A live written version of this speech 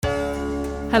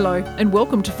Hello and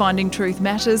welcome to Finding Truth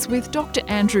Matters with Dr.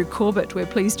 Andrew Corbett. We're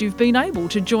pleased you've been able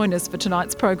to join us for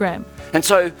tonight's program. And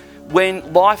so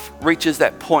when life reaches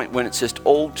that point when it's just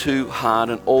all too hard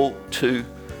and all too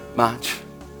much,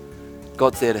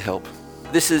 God's there to help.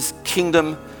 This is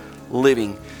kingdom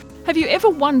living. Have you ever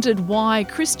wondered why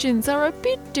Christians are a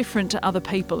bit different to other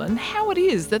people and how it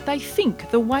is that they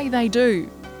think the way they do?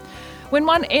 When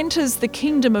one enters the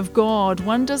kingdom of God,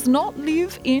 one does not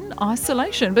live in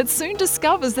isolation, but soon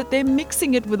discovers that they're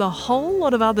mixing it with a whole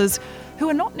lot of others who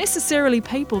are not necessarily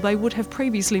people they would have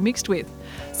previously mixed with.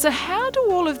 So how do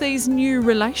all of these new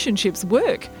relationships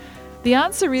work? The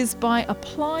answer is by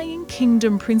applying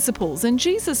kingdom principles, and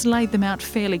Jesus laid them out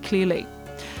fairly clearly.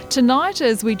 Tonight,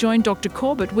 as we join Dr.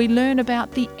 Corbett, we learn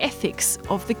about the ethics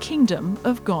of the kingdom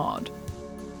of God.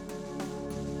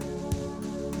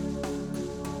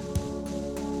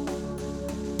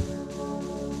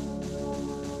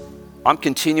 I'm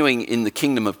continuing in the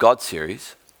Kingdom of God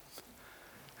series,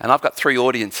 and I've got three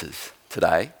audiences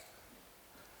today.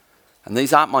 And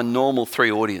these aren't my normal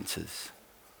three audiences.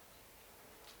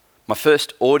 My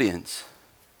first audience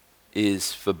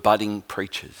is for budding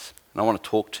preachers. And I want to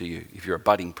talk to you if you're a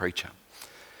budding preacher.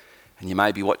 And you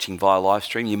may be watching via live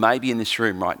stream. You may be in this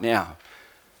room right now.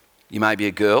 You may be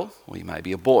a girl, or you may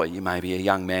be a boy. You may be a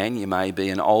young man. You may be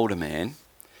an older man.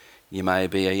 You may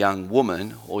be a young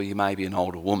woman, or you may be an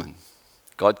older woman.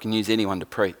 God can use anyone to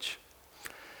preach.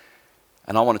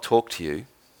 And I want to talk to you,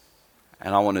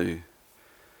 and I want to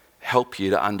help you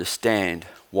to understand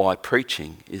why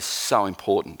preaching is so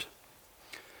important.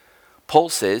 Paul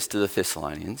says to the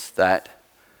Thessalonians that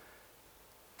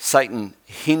Satan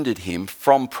hindered him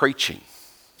from preaching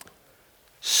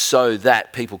so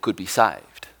that people could be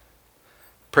saved.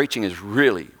 Preaching is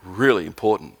really, really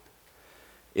important.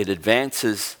 It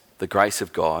advances the grace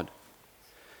of God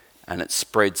and it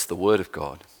spreads the word of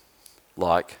God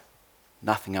like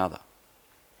nothing other.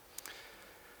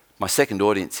 My second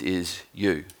audience is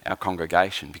you, our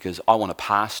congregation, because I want to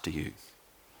pastor you.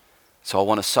 So I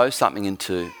want to sow something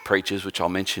into preachers, which I'll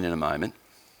mention in a moment.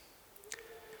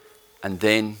 And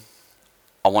then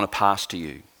I want to pastor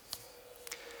you.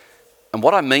 And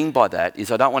what I mean by that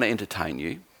is I don't want to entertain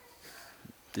you.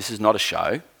 This is not a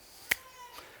show.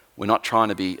 We're not trying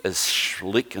to be as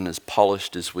slick and as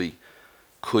polished as we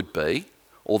could be,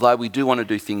 although we do want to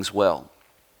do things well.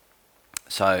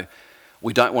 So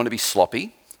we don't want to be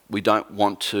sloppy. We don't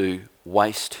want to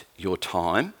waste your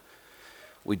time.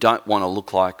 We don't want to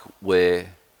look like we're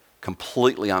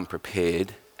completely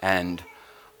unprepared and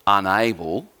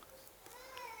unable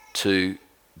to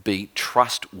be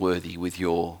trustworthy with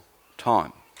your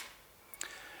time.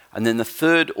 And then the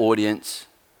third audience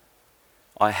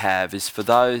I have is for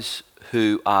those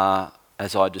who are,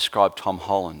 as I described Tom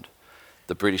Holland,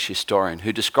 the British historian,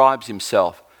 who describes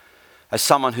himself as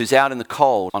someone who's out in the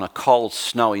cold on a cold,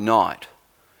 snowy night.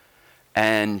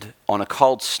 And on a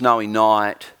cold, snowy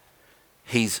night,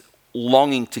 he's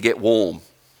longing to get warm.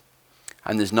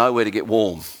 And there's nowhere to get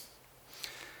warm.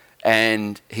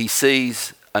 And he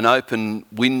sees an open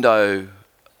window,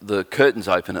 the curtains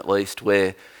open at least,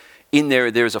 where in there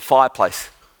is a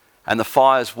fireplace. And the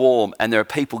fire's warm. And there are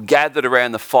people gathered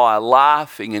around the fire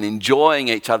laughing and enjoying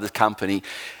each other's company.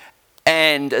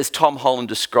 And as Tom Holland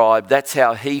described, that's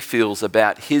how he feels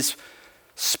about his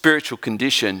spiritual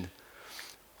condition,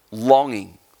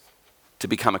 longing to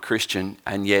become a Christian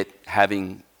and yet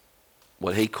having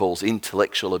what he calls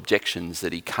intellectual objections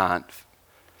that he can't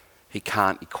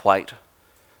equate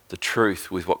the truth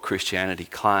with what Christianity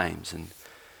claims. And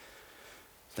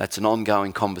that's an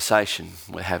ongoing conversation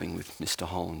we're having with Mr.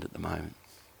 Holland at the moment.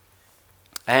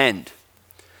 And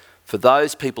for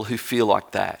those people who feel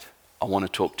like that, I want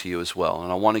to talk to you as well.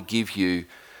 And I want to give you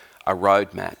a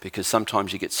roadmap, because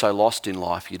sometimes you get so lost in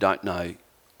life you don't know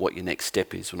what your next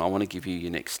step is. And I want to give you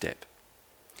your next step.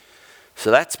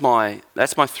 So that's my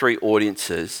three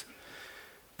audiences.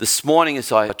 This morning,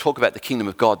 as I talk about the kingdom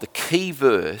of God, the key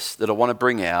verse that I want to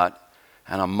bring out,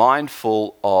 and I'm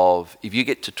mindful of, if you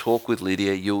get to talk with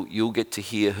Lydia, you'll get to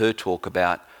hear her talk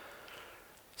about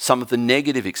some of the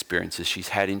negative experiences she's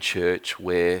had in church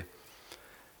where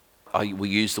we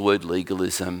use the word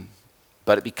legalism,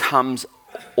 but it becomes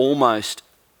almost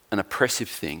an oppressive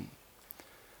thing.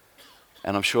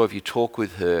 And I'm sure if you talk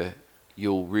with her,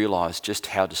 you'll realise just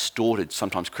how distorted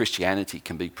sometimes Christianity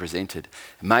can be presented.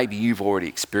 Maybe you've already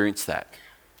experienced that.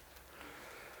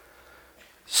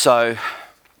 So,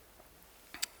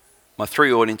 my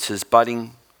three audiences: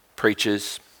 budding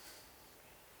preachers,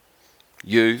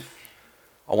 you.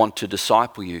 I want to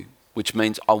disciple you, which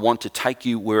means I want to take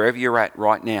you wherever you're at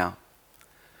right now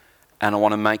And I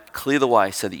want to make clear the way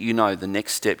so that you know the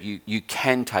next step you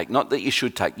can take, not that you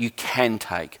should take, you can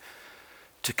take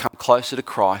to come closer to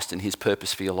Christ and his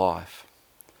purpose for your life.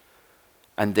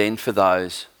 And then for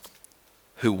those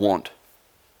who want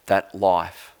that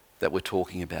life that we're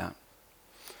talking about.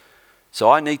 So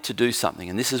I need to do something,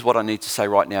 and this is what I need to say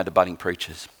right now to budding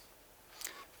preachers.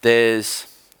 There's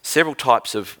several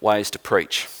types of ways to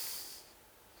preach.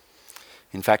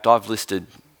 In fact, I've listed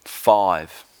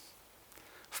five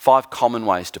common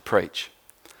ways to preach.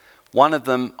 One of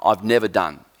them I've never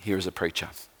done here as a preacher.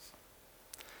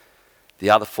 The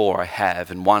other four I have,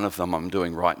 and one of them I'm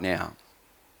doing right now.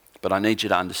 But I need you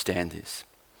to understand this.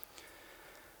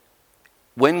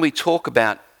 When we talk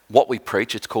about what we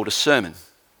preach, it's called a sermon.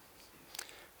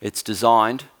 It's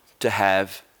designed to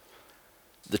have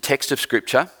the text of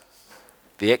Scripture,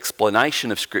 the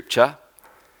explanation of Scripture,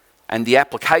 and the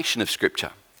application of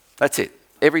Scripture. That's it.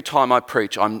 Every time I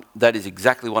preach, that is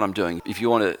exactly what I'm doing. If you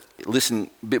want to listen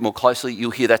a bit more closely,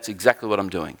 you'll hear that's exactly what I'm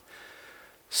doing.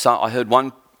 So I heard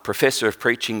one professor of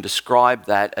preaching describe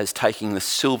that as taking the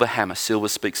silver hammer. Silver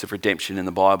speaks of redemption in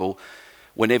the Bible.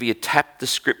 Whenever you tap the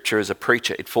Scripture as a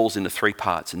preacher, it falls into three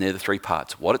parts, and they're the three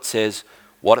parts: what it says,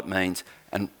 what it means,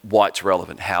 and why it's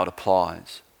relevant, how it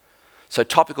applies. So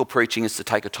topical preaching is to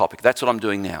take a topic. That's what I'm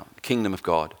doing now, the kingdom of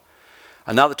God.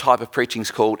 Another type of preaching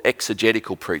is called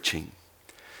exegetical preaching.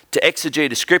 To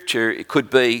exegete a scripture, it could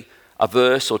be a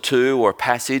verse or two or a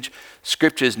passage.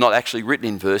 Scripture is not actually written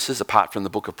in verses, apart from the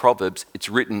book of Proverbs. It's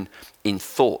written in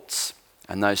thoughts.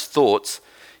 And those thoughts,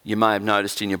 you may have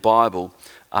noticed in your Bible,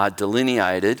 are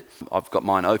delineated. I've got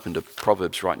mine open to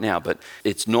Proverbs right now, but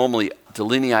it's normally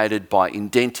delineated by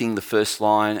indenting the first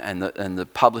line, and the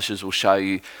publishers will show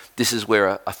you this is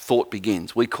where a thought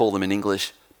begins. We call them in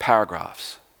English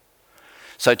paragraphs.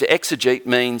 So to exegete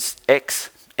means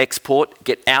export,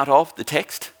 get out of the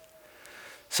text.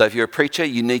 So if you're a preacher,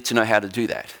 you need to know how to do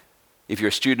that. If you're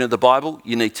a student of the Bible,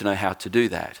 you need to know how to do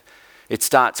that. It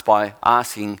starts by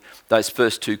asking those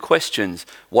first two questions.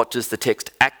 What does the text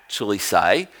actually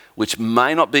say? Which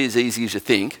may not be as easy as you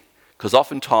think, because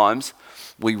oftentimes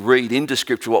we read into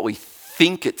Scripture what we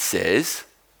think it says.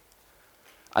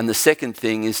 And the second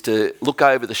thing is to look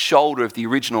over the shoulder of the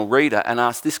original reader and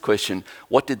ask this question: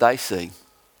 what did they see?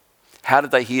 How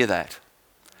did they hear that?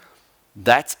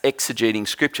 That's exegeting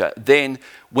Scripture. Then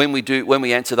when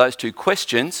we answer those two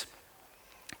questions,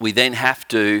 we then have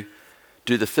to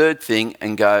do the third thing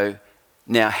and go,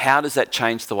 now how does that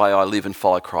change the way I live and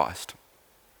follow Christ?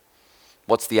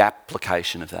 What's the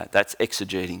application of that? That's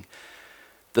exegeting.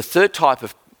 The third type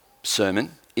of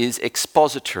sermon is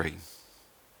expository.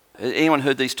 Anyone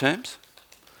heard these terms?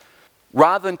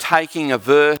 Rather than taking a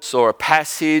verse or a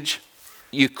passage,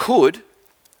 you could,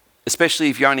 especially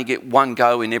if you only get one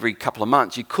go in every couple of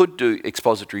months, you could do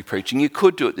expository preaching. You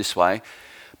could do it this way.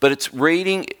 But it's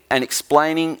reading and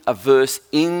explaining a verse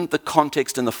in the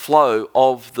context and the flow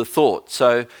of the thought.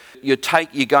 So you're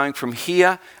going from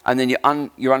here, and then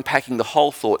you're unpacking the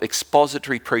whole thought.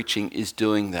 Expository preaching is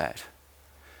doing that.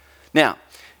 Now,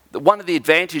 one of the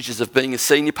advantages of being a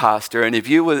senior pastor, and if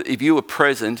you were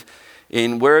present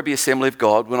in Werribee Assembly of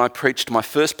God when I preached my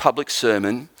first public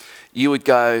sermon, you would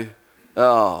go,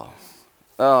 oh,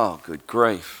 good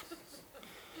grief.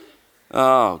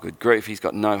 Oh, good grief, he's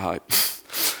got no hope.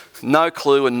 No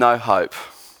clue and no hope.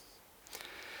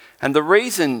 And the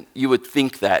reason you would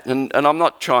think that, and I'm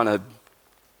not trying to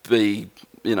be,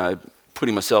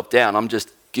 putting myself down, I'm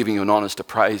just giving you an honest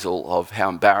appraisal of how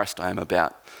embarrassed I am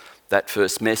about that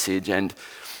first message. And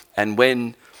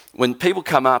when people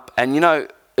come up, and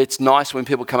it's nice when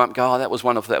people come up and go, oh, that was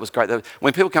wonderful, that was great.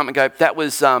 When people come and go, that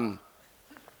was, oh,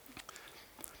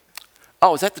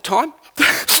 was that the time?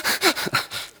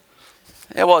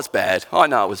 It was bad. I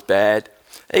know it was bad.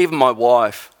 Even my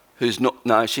wife,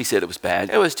 she said it was bad.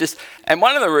 It was just, and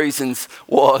one of the reasons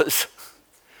was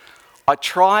I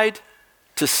tried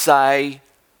to say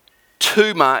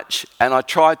too much, and I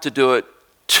tried to do it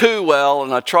too well,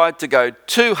 and I tried to go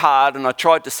too hard, and I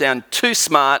tried to sound too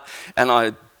smart, and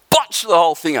I botched the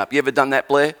whole thing up. You ever done that,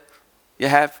 Blair? You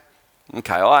have?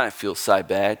 Okay, I don't feel so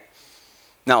bad.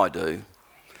 No, I do.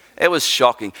 It was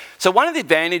shocking. So one of the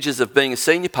advantages of being a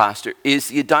senior pastor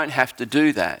is you don't have to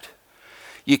do that.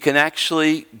 You can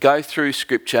actually go through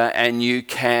Scripture and you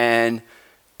can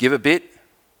give a bit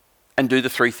and do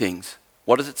the three things.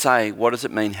 What does it say? What does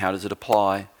it mean? How does it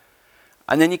apply?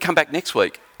 And then you come back next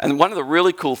week. And one of the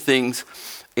really cool things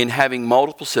in having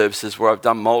multiple services, where I've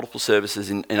done multiple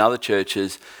services in other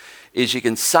churches, is you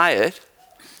can say it,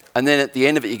 and then at the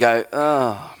end of it you go,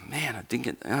 oh man, I didn't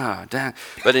get, oh damn.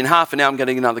 But in half an hour I'm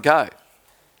getting another go.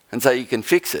 And so you can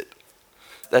fix it.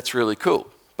 That's really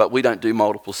cool. but we don't do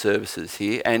multiple services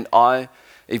here. And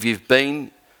if you've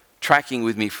been tracking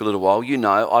with me for a little while, you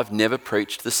know I've never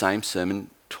preached the same sermon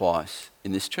twice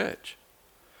in this church.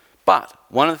 But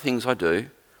one of the things I do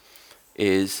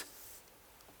is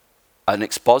an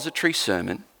expository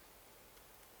sermon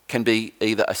can be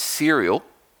either a serial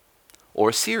or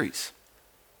a series.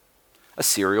 A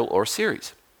serial or a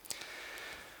series.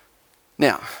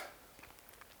 Now,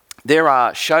 there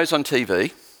are shows on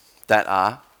TV that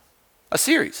are a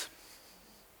series.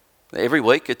 Every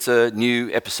week it's a new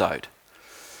episode.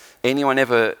 Anyone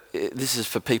ever, this is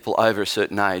for people over a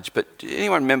certain age, but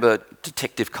anyone remember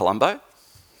Detective Columbo?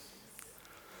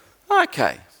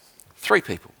 Okay, 3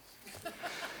 people.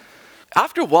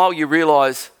 After a while you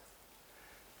realise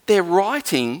they're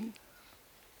writing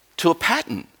to a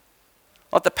pattern.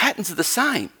 Like the patterns are the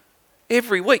same.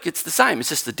 Every week it's the same. It's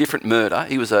just a different murder.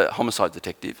 He was a homicide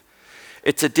detective.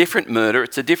 It's a different murder.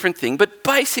 It's a different thing. But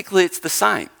basically it's the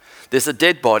same. There's a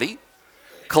dead body.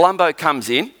 Columbo comes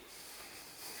in.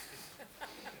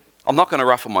 I'm not going to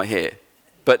ruffle my hair,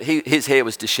 but his hair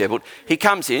was dishevelled. He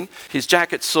comes in. His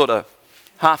jacket's sort of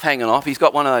half hanging off. He's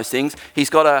got one of those things.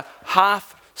 He's got a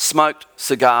half-smoked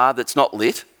cigar that's not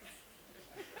lit.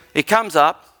 He comes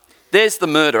up. There's the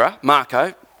murderer,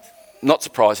 Marco. Not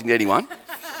surprising to anyone.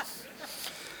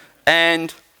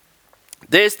 And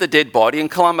there's the dead body, and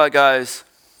Columbo goes,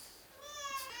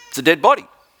 "It's a dead body.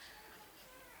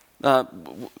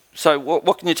 So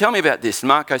what can you tell me about this?" And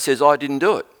Marco says, "I didn't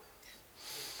do it."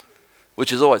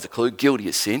 Which is always a clue, guilty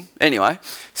as sin. Anyway,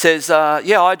 says,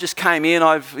 "Yeah, I just came in.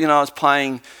 I was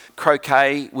playing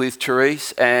croquet with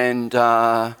Therese, and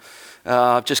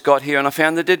I've just got here and I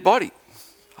found the dead body."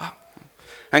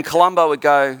 And Columbo would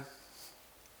go,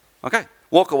 "Okay,"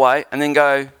 walk away, and then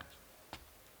go,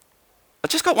 "I've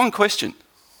just got one question.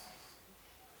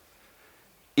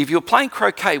 If you're playing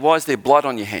croquet, why is there blood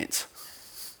on your hands?"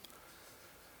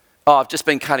 "Oh, I've just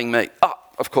been cutting meat." "Oh,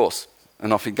 of course."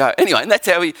 And off he'd go. Anyway, and that's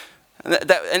how he... And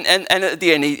at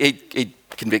the end, he'd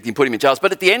convict him, put him in jail.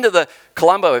 But at the end of the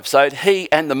Columbo episode,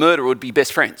 he and the murderer would be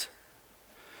best friends.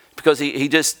 Because he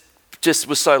just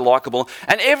was so likeable.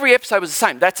 And every episode was the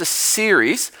same. That's a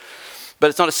series, but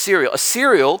it's not a serial. A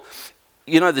serial,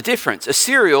 you know the difference. A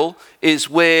serial is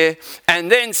where,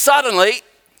 and then suddenly,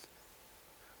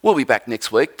 we'll be back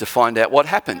next week to find out what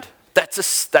happened. That's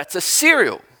a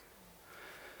serial.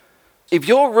 If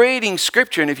you're reading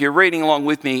scripture, and if you're reading along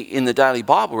with me in the daily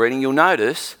Bible reading, you'll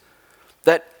notice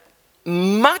that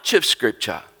much of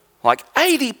scripture, like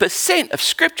 80% of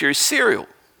scripture, is serial.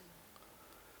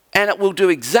 And it will do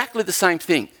exactly the same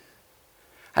thing.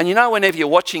 And you know, whenever you're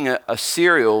watching a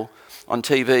serial on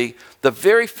TV, the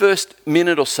very first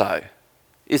minute or so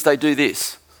is they do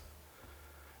this.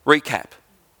 Recap.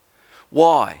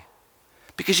 Why?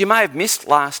 Because you may have missed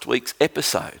last week's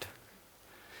episode.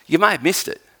 You may have missed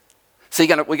it. So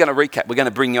we're going to recap. We're going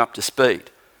to bring you up to speed.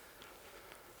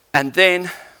 And then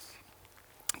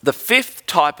the 5th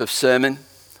type of sermon,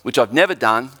 which I've never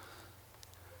done,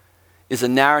 is a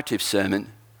narrative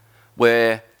sermon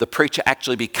where the preacher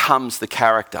actually becomes the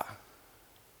character.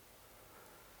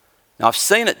 Now, I've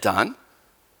seen it done,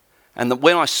 and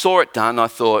when I saw it done, I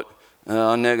thought,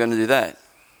 I'm never going to do that.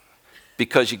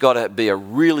 Because you've got to be a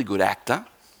really good actor.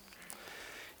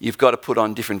 You've got to put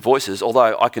on different voices.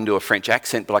 Although I can do a French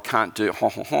accent, but I can't do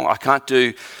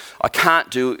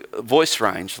voice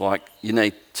range like you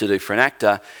need to do for an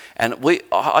actor. And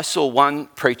I saw one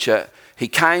preacher. He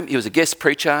was a guest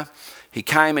preacher. He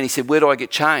came and he said, "Where do I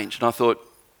get changed?" And I thought,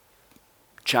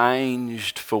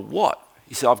 "Changed for what?"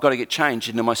 He said, "I've got to get changed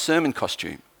into my sermon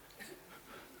costume."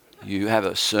 "You have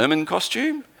a sermon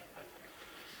costume?"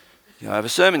 "Yeah, I have a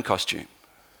sermon costume."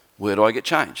 "Where do I get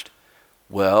changed?"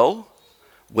 "Well,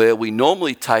 where we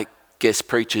normally take guest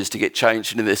preachers to get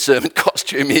changed into their sermon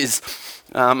costume is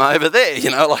over there,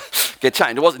 get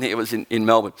changed." It wasn't here, it was in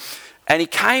Melbourne. And he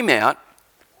came out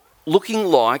looking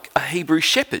like a Hebrew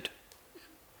shepherd.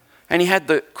 And he had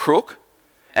the crook,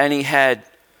 and he had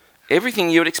everything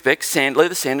you would expect,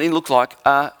 leather sandal, he looked like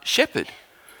a shepherd.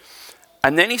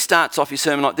 And then he starts off his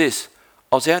sermon like this.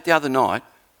 "I was out the other night,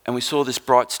 and we saw this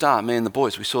bright star, me and the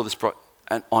boys, we saw this bright..."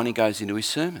 And on he goes into his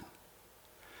sermon.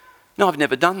 No, I've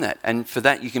never done that, and for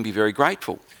that you can be very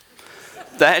grateful.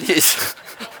 That's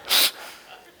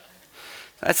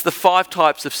the 5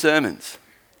 types of sermons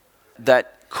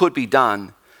that could be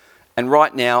done. And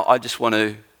right now, I just want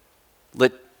to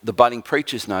let the budding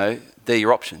preachers know they're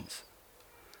your options.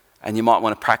 And you might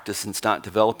want to practice and start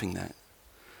developing that.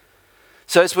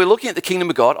 So as we're looking at the kingdom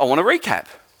of God, I want to recap.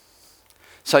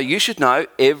 So you should know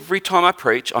every time I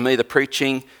preach, I'm either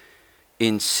preaching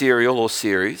in serial or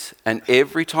series, and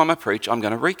every time I preach, I'm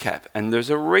going to recap. And there's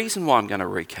a reason why I'm going to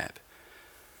recap.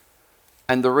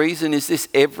 And the reason is this: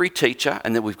 every teacher,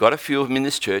 and that we've got a few of them in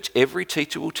this church, every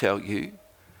teacher will tell you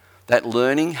that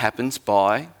learning happens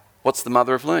by, what's the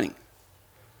mother of learning?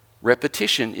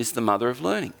 Repetition is the mother of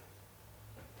learning.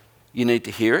 You need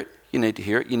to hear it, you need to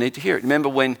hear it, you need to hear it. Remember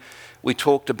when we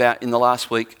talked about in the last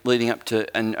week leading up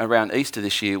to and around Easter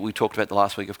this year, we talked about the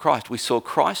last week of Christ. We saw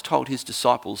Christ told his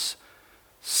disciples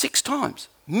 6 times,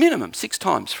 minimum 6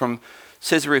 times, from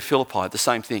Caesarea Philippi, the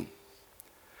same thing.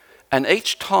 And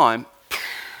each time,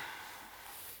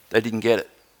 they didn't get it.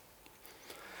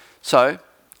 So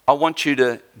I want you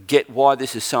to get why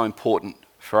this is so important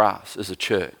for us as a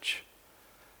church.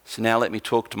 So now let me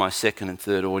talk to my second and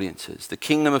third audiences. The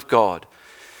kingdom of God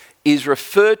is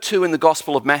referred to in the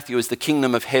Gospel of Matthew as the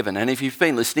kingdom of heaven. And if you've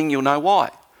been listening, you'll know why.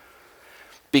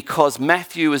 Because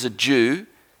Matthew is a Jew,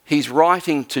 he's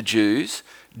writing to Jews.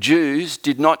 Jews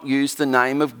did not use the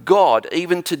name of God.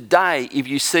 Even today, if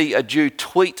you see a Jew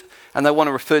tweet and they want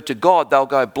to refer to God, they'll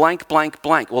go blank, blank,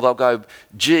 blank, or they'll go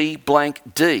G blank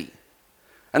D.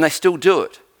 And they still do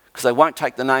it because they won't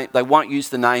take the name, they won't use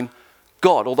the name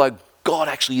God, although God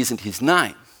actually isn't his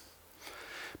name.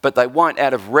 But they won't,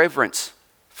 out of reverence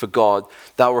for God,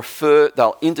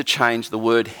 they'll interchange the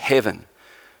word heaven.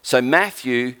 So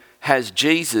Matthew has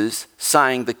Jesus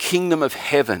saying the kingdom of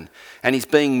heaven, and he's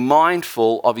being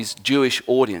mindful of his Jewish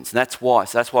audience. And that's why.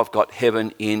 So that's why I've got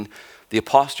heaven in the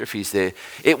apostrophes there.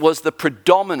 It was the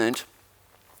predominant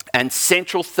and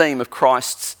central theme of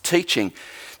Christ's teaching.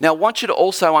 Now I want you to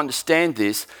also understand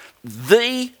this.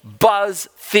 The buzz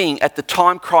thing at the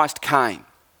time Christ came,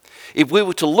 if we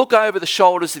were to look over the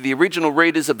shoulders of the original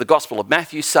readers of the Gospel of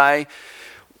Matthew, say,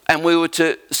 and we were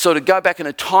to sort of go back in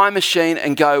a time machine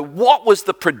and go, what was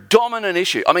the predominant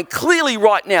issue? I mean, clearly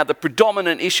right now, the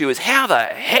predominant issue is how the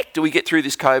heck do we get through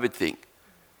this COVID thing?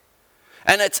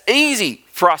 And it's easy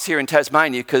for us here in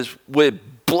Tasmania because we're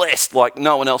blessed like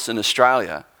no one else in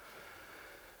Australia.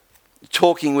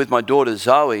 Talking with my daughter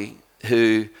Zoe,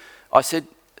 who I said,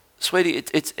 sweetie,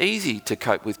 it's easy to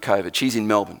cope with COVID. She's in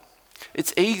Melbourne.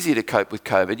 It's easy to cope with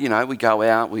COVID. You know, we go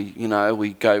out, we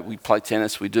play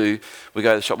tennis, we go to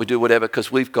the shop, we do whatever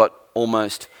because we've got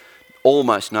almost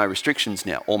no restrictions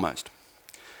now, almost.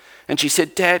 And she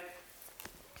said, Dad,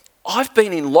 I've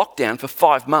been in lockdown for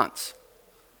 5 months.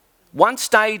 One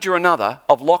stage or another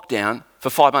of lockdown for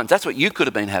 5 months. That's what you could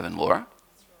have been having, Laura.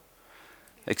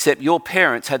 Except your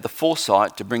parents had the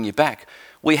foresight to bring you back.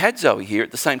 We had Zoe here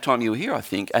at the same time you were here, I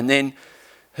think, and then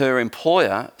her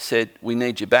employer said, we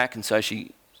need you back, and so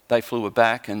they flew her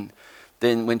back, and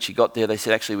then when she got there, they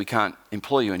said, actually, we can't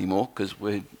employ you anymore because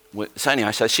so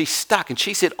anyway, so she's stuck, and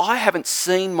she said, I haven't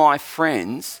seen my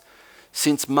friends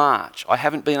since March. I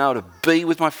haven't been able to be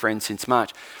with my friends since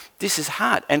March. This is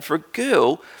hard, and for a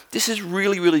girl, this is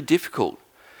really, really difficult.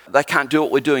 They can't do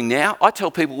what we're doing now. I tell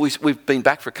people we've been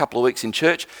back for a couple of weeks in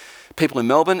church, people in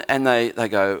Melbourne, and they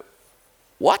go,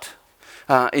 what?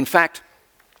 In fact,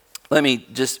 let me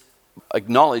just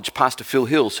acknowledge Pastor Phil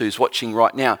Hills, who's watching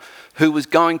right now, who was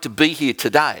going to be here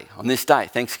today, on this day,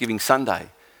 Thanksgiving Sunday.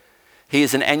 He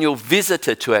is an annual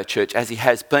visitor to our church, as he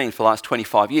has been for the last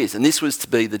 25 years. And this was to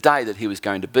be the day that he was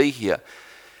going to be here.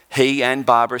 He and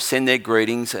Barbara send their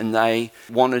greetings, and they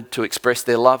wanted to express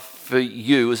their love for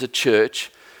you as a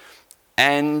church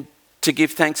and to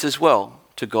give thanks as well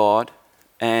to God.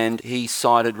 And he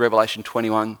cited Revelation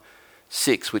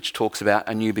 21:6, which talks about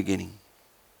a new beginning.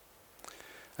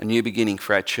 A new beginning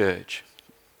for our church.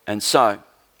 And so,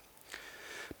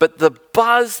 but the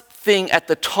buzz thing at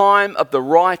the time of the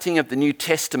writing of the New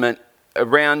Testament,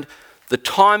 around the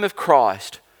time of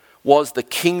Christ, was the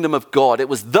kingdom of God. It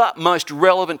was the most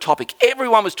relevant topic.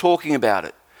 Everyone was talking about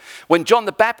it. When John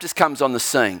the Baptist comes on the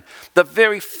scene, the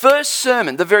very first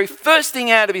sermon, the very first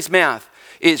thing out of his mouth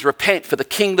is, repent, for the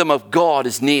kingdom of God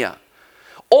is near.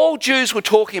 All Jews were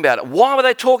talking about it. Why were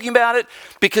they talking about it?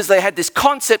 Because they had this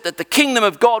concept that the kingdom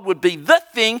of God would be the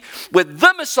thing where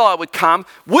the Messiah would come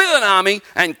with an army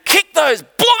and kick those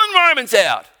blooming Romans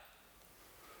out.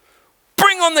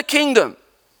 Bring on the kingdom.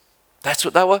 That's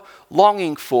what they were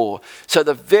longing for. So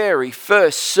the very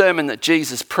first sermon that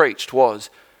Jesus preached was,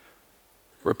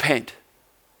 repent,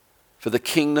 for the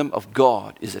kingdom of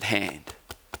God is at hand.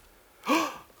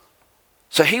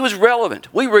 So he was relevant.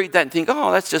 We read that and think,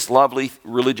 oh, that's just lovely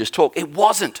religious talk. It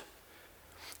wasn't.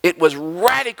 It was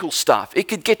radical stuff. It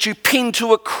could get you pinned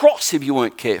to a cross if you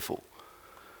weren't careful.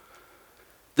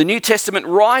 The New Testament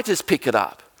writers pick it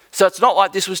up. So it's not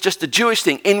like this was just a Jewish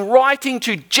thing. In writing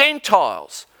to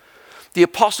Gentiles, the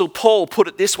Apostle Paul put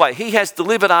it this way: he has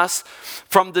delivered us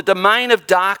from the domain of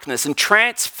darkness and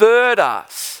transferred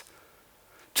us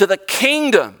to the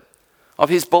kingdom of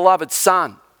his beloved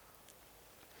Son.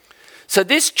 So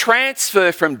this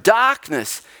transfer from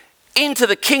darkness into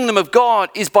the kingdom of God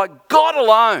is by God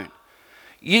alone.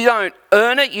 You don't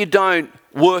earn it, you don't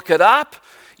work it up,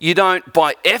 you don't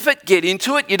by effort get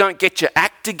into it, you don't get your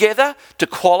act together to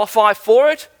qualify for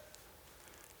it.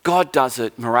 God does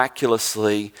it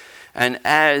miraculously. And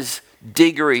as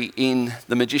Diggory in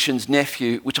The Magician's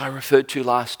Nephew, which I referred to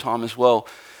last time as well,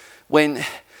 when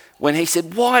he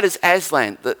said, why does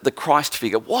Aslan, the Christ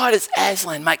figure, why does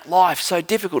Aslan make life so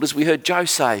difficult, as we heard Joe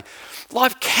say?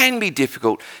 Life can be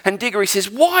difficult. And Diggory says,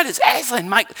 why does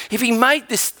Aslan if he made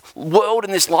this world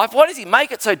and this life, why does he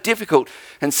make it so difficult?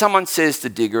 And someone says to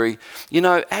Diggory,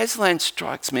 Aslan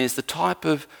strikes me as the type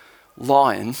of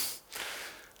lion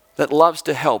that loves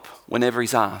to help whenever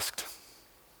he's asked.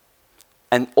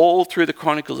 And all through the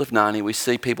Chronicles of Narnia, we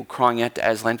see people crying out to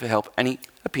Aslan for help, and he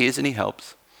appears and he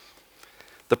helps.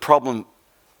 The problem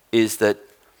is that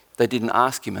they didn't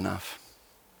ask him enough.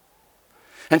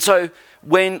 And so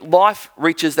when life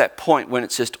reaches that point when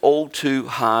it's just all too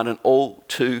hard and all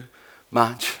too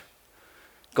much,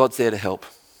 God's there to help.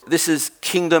 This is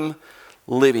kingdom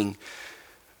living.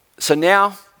 So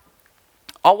now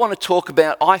I want to talk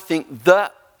about, I think,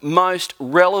 the most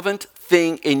relevant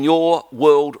thing in your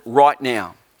world right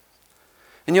now.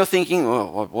 And you're thinking,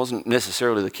 well, it wasn't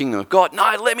necessarily the kingdom of God.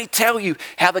 No, let me tell you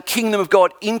how the kingdom of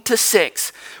God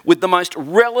intersects with the most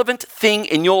relevant thing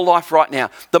in your life right now.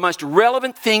 The most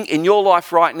relevant thing in your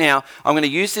life right now, I'm going to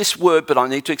use this word, but I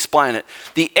need to explain it.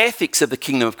 The ethics of the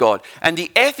kingdom of God. And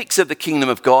the ethics of the kingdom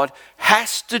of God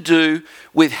has to do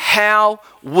with how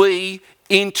we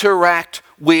interact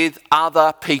with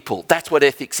other people. That's what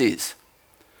ethics is.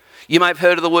 You may have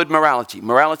heard of the word morality.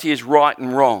 Morality is right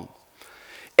and wrong.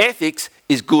 Ethics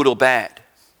is good or bad.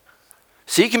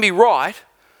 So you can be right,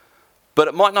 but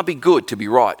it might not be good to be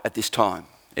right at this time.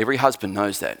 Every husband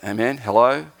knows that. Amen?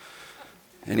 Hello?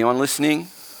 Anyone listening?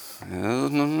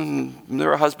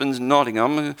 There are husbands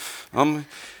nodding.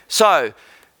 So,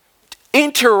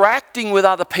 interacting with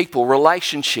other people,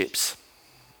 relationships.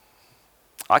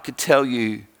 I could tell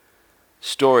you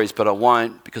stories, but I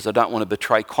won't, because I don't want to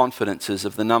betray confidences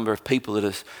of the number of people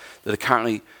that are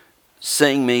currently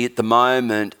seeing me at the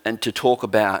moment, and to talk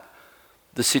about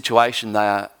the situation they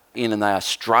are in, and they are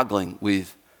struggling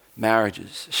with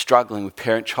marriages, struggling with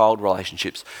parent-child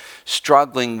relationships,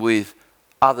 struggling with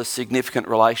other significant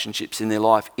relationships in their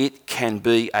life. It can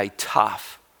be a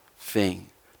tough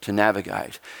thing to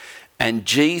navigate. And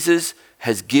Jesus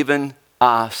has given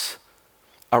us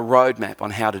a roadmap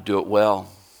on how to do it well.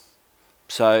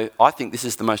 So I think this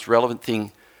is the most relevant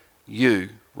thing you,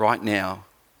 right now,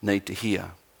 need to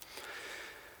hear.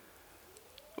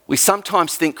 We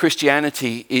sometimes think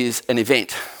Christianity is an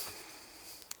event.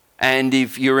 And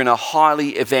if you're in a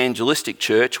highly evangelistic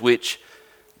church, which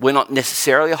we're not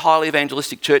necessarily a highly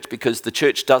evangelistic church, because the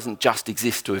church doesn't just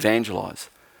exist to evangelize.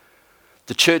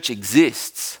 The church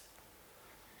exists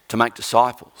to make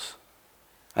disciples.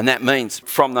 And that means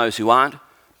from those who aren't,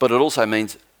 but it also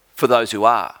means for those who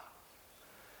are.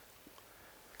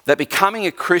 That becoming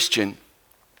a Christian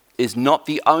is not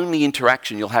the only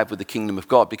interaction you'll have with the kingdom of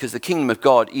God, because the kingdom of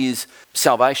God is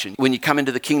salvation. When you come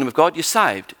into the kingdom of God, you're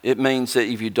saved. It means that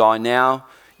if you die now,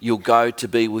 you'll go to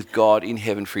be with God in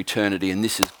heaven for eternity, and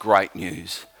this is great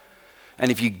news.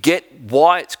 And if you get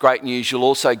why it's great news, you'll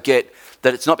also get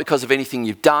that it's not because of anything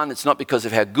you've done, it's not because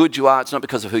of how good you are, it's not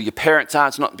because of who your parents are,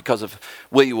 it's not because of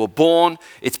where you were born,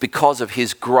 it's because of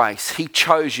his grace. He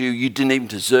chose you, you didn't even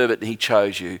deserve it, and he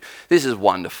chose you. This is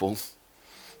wonderful.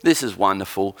 This is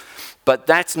wonderful. But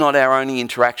that's not our only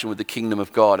interaction with the kingdom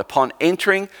of God. Upon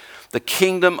entering the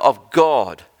kingdom of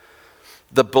God,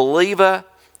 the believer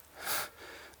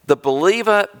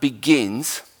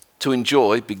begins to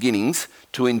enjoy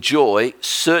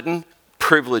certain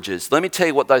privileges. Let me tell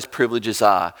you what those privileges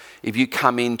are if you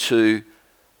come into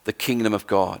the kingdom of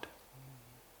God.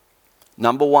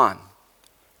 Number one,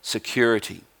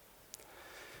 security.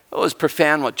 It was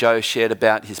profound what Joe shared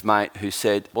about his mate who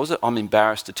said, what was it? I'm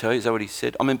embarrassed to tell you. Is that what he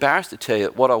said? I'm embarrassed to tell you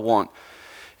that what I want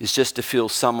is just to feel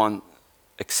someone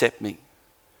accept me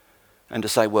and to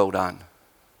say, well done.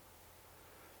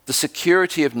 The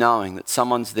security of knowing that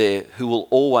someone's there who will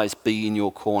always be in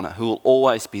your corner, who will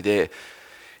always be there.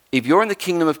 If you're in the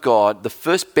kingdom of God, the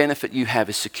first benefit you have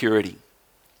is security.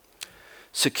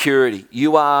 Security.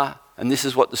 You are, and this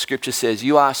is what the scripture says,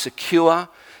 you are secure.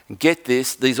 Get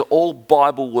this, these are all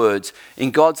Bible words,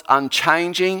 in God's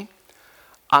unchanging,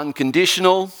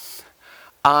 unconditional,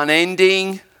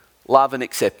 unending love and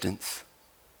acceptance.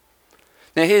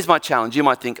 Now here's my challenge. You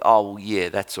might think, oh well, yeah,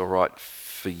 that's all right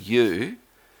for you,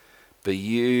 but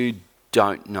you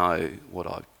don't know what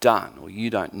I've done, or you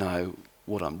don't know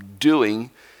what I'm doing,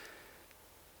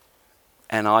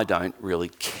 and I don't really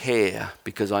care,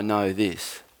 because I know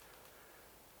this,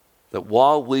 that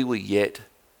while we were yet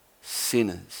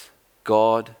sinners,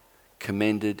 God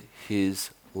commended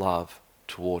his love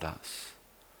toward us.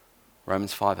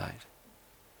 Romans 5:8.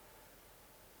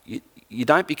 You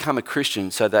don't become a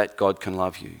Christian so that God can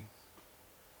love you.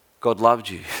 God loved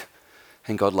you,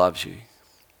 and God loves you.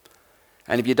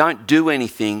 And if you don't do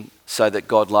anything so that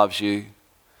God loves you,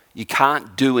 you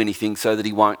can't do anything so that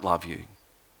he won't love you.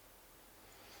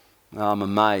 I'm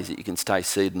amazed that you can stay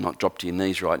seated and not drop to your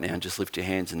knees right now and just lift your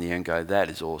hands in the air and go, that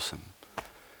is awesome.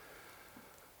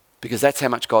 Because that's how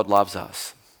much God loves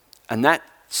us. And that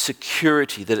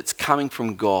security that it's coming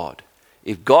from God.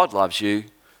 If God loves you,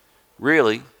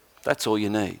 really, that's all you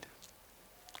need.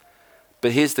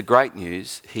 But here's the great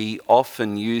news. He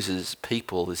often uses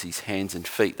people as his hands and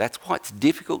feet. That's why it's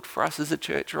difficult for us as a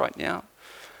church right now.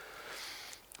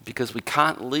 Because we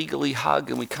can't legally hug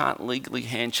and we can't legally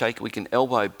handshake. We can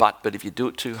elbow butt, but if you do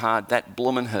it too hard, that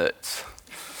bloomin' hurts.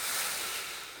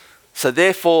 So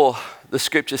therefore, the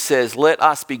scripture says, let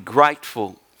us be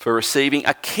grateful for receiving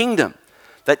a kingdom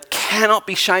that cannot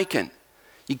be shaken.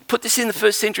 You put this in the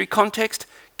first century context.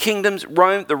 Kingdoms,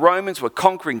 the Romans were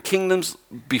conquering kingdoms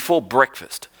before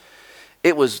breakfast.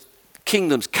 It was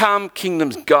kingdoms come,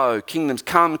 kingdoms go, kingdoms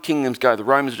come, kingdoms go. The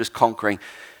Romans were just conquering.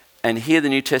 And here the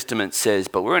New Testament says,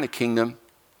 but we're in a kingdom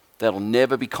that'll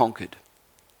never be conquered.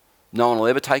 No one will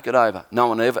ever take it over. No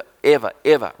one will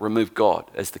ever remove God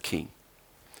as the king.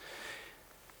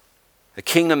 A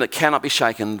kingdom that cannot be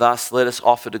shaken. Thus, let us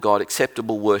offer to God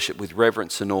acceptable worship with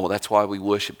reverence and awe. That's why we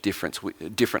worship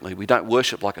differently. We don't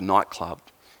worship like a nightclub.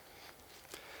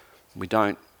 We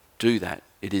don't do that.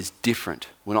 It is different.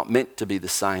 We're not meant to be the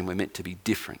same. We're meant to be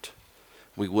different.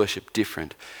 We worship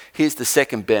different. Here's the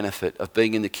second benefit of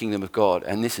being in the kingdom of God,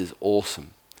 and this is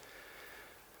awesome.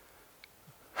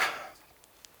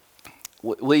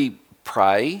 We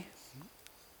pray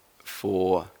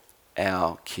for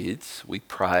our kids. We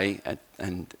pray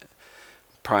and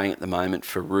praying at the moment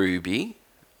for Ruby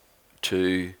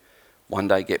to one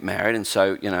day get married. And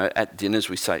so, at dinners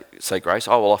we say grace.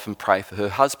 I will often pray for her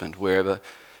husband, wherever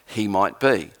he might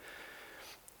be.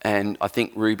 And I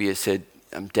think Ruby has said,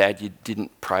 Dad, you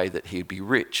didn't pray that he'd be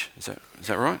rich. Is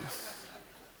that right?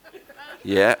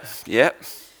 Yeah.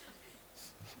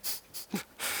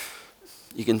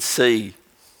 You can see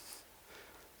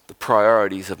the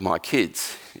priorities of my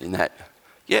kids in that.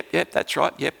 Yep, that's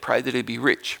right. Yep, pray that he'd be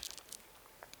rich.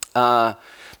 But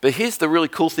here's the really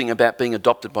cool thing about being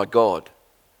adopted by God.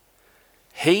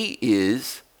 He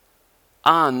is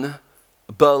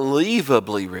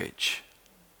unbelievably rich.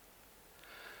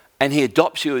 And he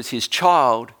adopts you as his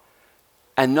child.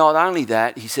 And not only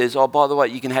that, he says, oh, by the way,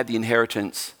 you can have the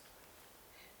inheritance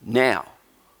now.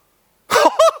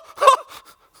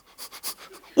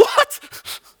 What?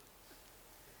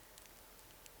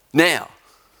 Now.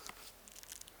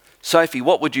 Sophie,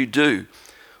 what would you do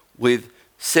with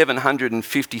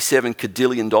 $757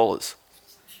 cadillion?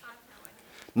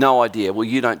 No idea. Well,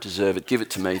 you don't deserve it. Give it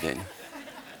to me then.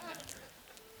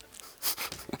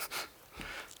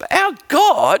 But our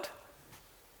God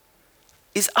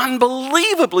is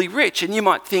unbelievably rich. And you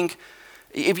might think,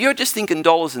 if you're just thinking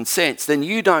dollars and cents, then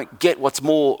you don't get what's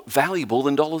more valuable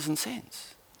than dollars and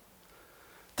cents.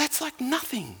 That's like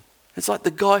nothing. It's like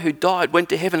the guy who died, went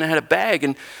to heaven and had a bag,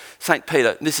 and St.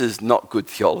 Peter, this is not good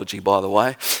theology, by the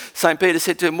way. St. Peter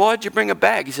said to him, why did you bring a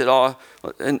bag? He said,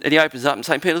 and he opens up, and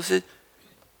St. Peter said,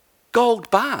 gold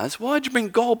bars? Why did you bring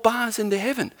gold bars into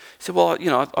heaven? He said, well,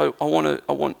 I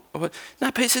want.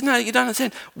 No, Peter said, no, you don't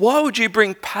understand. Why would you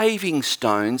bring paving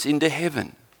stones into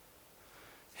heaven?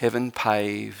 Heaven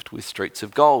paved with streets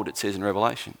of gold, it says in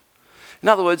Revelation. In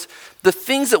other words, the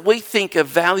things that we think are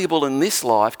valuable in this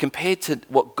life compared to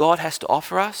what God has to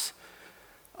offer us,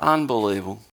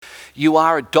 unbelievable. You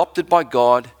are adopted by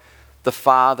God, the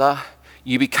Father.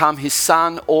 You become his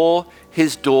son or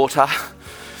his daughter,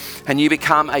 and you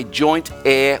become a joint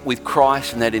heir with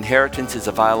Christ, and that inheritance is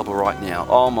available right now.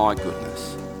 Oh my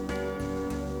goodness.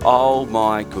 Oh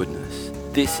my goodness.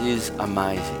 This is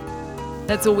amazing.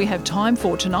 That's all we have time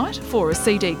for tonight. For a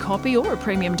CD copy or a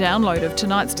premium download of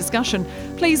tonight's discussion,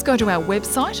 please go to our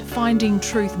website,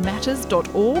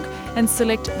 findingtruthmatters.org, and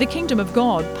select The Kingdom of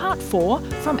God, Part 4,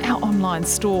 from our online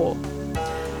store.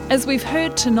 As we've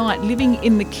heard tonight, living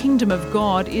in the Kingdom of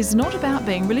God is not about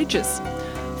being religious.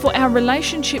 For our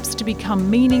relationships to become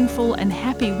meaningful and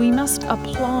happy, we must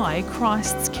apply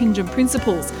Christ's kingdom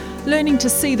principles, learning to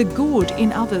see the good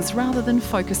in others rather than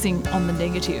focusing on the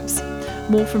negatives.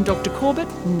 More from Dr. Corbett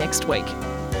next week.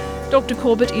 Dr.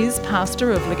 Corbett is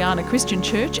pastor of Legana Christian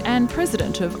Church and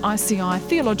president of ICI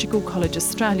Theological College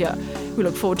Australia. We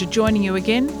look forward to joining you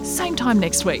again, same time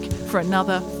next week, for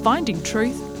another Finding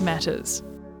Truth Matters.